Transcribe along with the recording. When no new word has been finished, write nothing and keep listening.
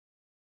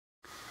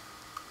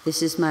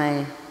This is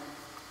my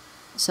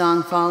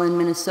song, Fall in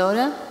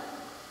Minnesota.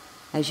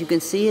 As you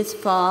can see, it's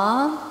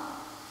fall.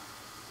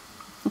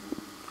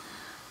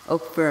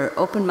 For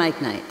open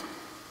mic night.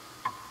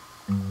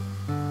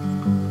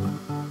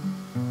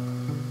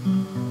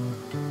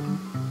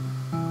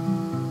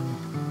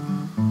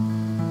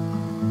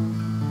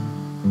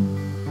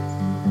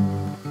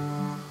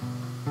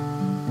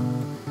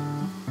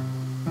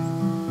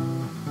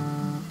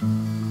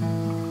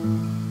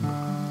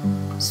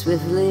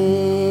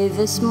 Swiftly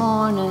this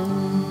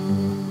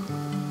morning,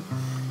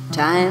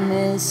 time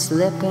is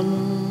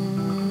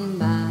slipping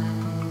by.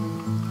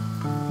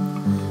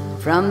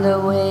 From the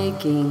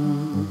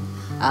waking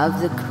of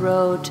the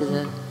crow to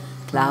the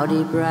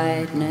cloudy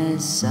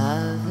brightness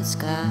of the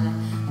sky.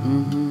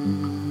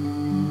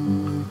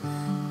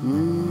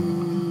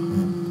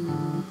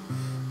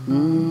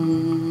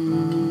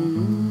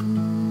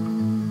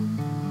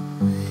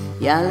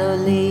 Yellow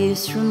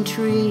leaves from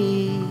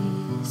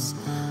trees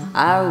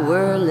are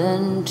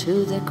whirling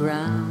to the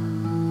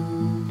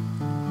ground.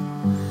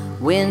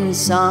 Wind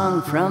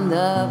song from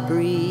the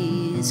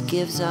breeze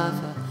gives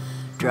off a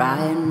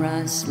dry and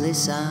rustly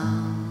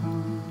sound.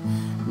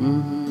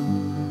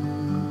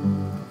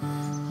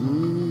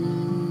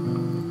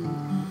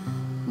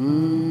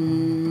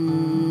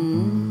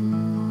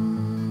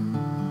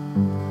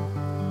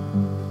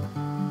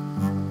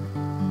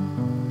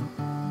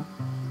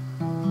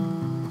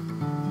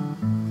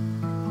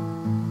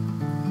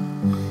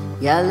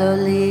 Yellow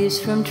leaves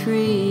from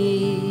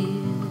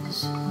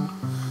trees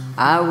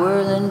are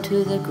whirling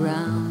to the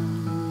ground.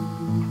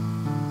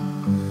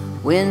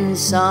 Wind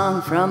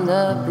song from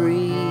the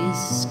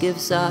breeze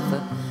gives off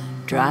a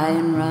dry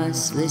and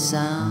rustly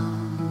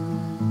sound.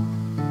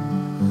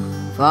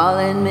 Fall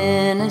in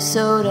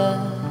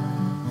Minnesota,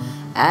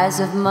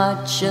 as of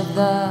much of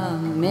the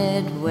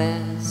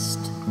Midwest,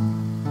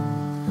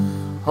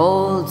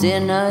 holds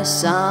in a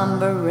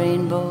somber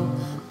rainbow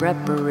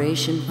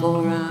preparation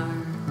for our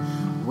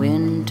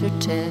winter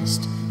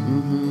test.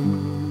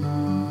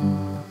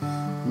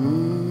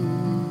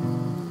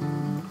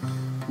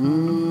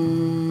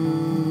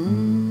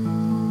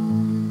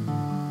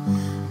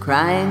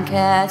 Crying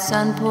cats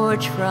on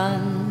porch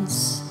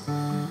fronts,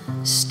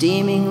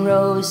 steaming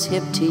rose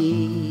hip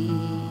tea.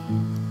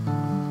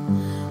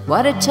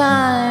 What a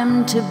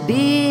time to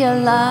be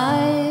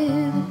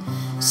alive.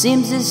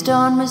 Seems this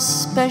dawn was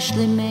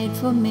specially made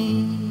for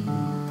me.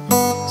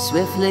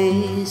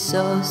 Swiftly,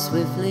 so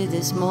swiftly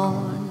this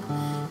morn,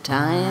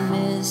 time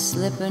is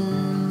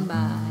slipping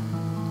by.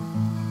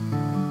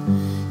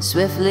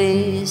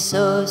 Swiftly,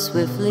 so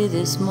swiftly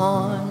this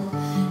morn,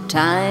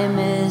 time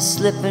is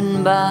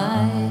slipping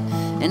by.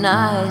 And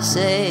I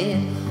say,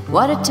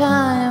 what a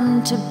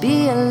time to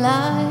be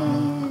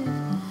alive.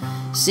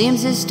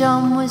 Seems this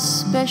dawn was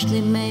specially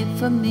made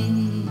for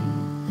me.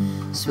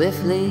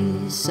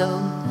 Swiftly,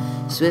 so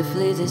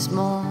swiftly this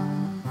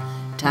morn,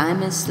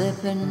 time is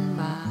slipping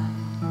by.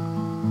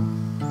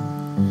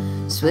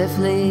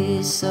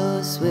 Swiftly,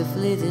 so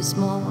swiftly this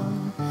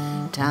morn,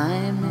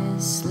 time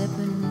is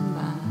slipping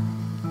by.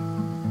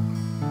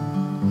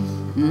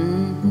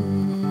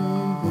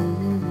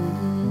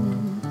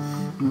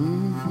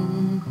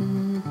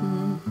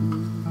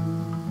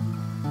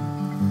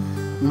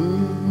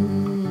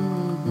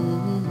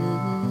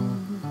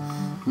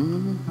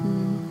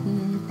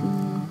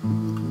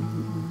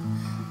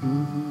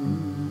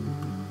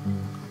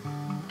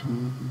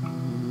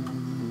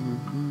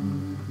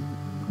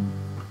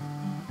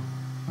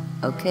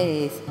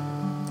 Okay,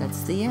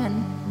 that's the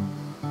end.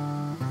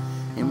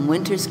 And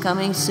winter's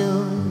coming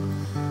soon.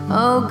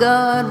 Oh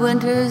God,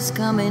 winter's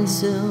coming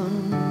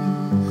soon.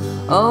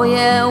 Oh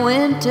yeah,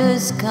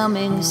 winter's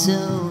coming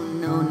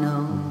soon. Oh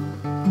no,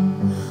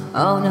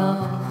 oh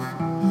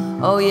no,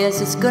 oh yes,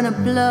 it's gonna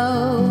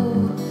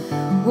blow.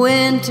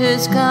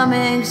 Winter's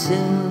coming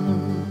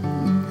soon.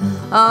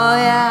 Oh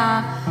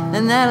yeah,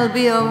 and that'll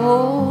be a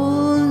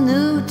whole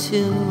new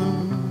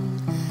tune.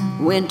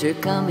 Winter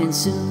coming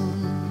soon.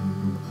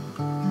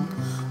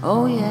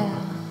 Oh yeah,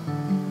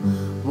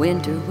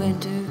 winter,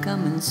 winter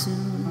coming soon.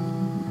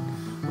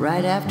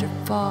 Right after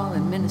fall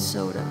in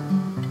Minnesota,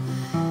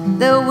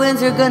 the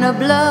winds are gonna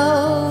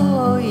blow.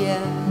 Oh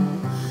yeah,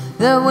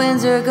 the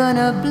winds are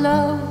gonna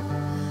blow.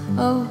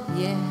 Oh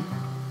yeah.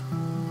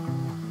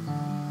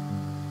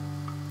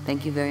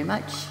 Thank you very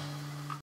much.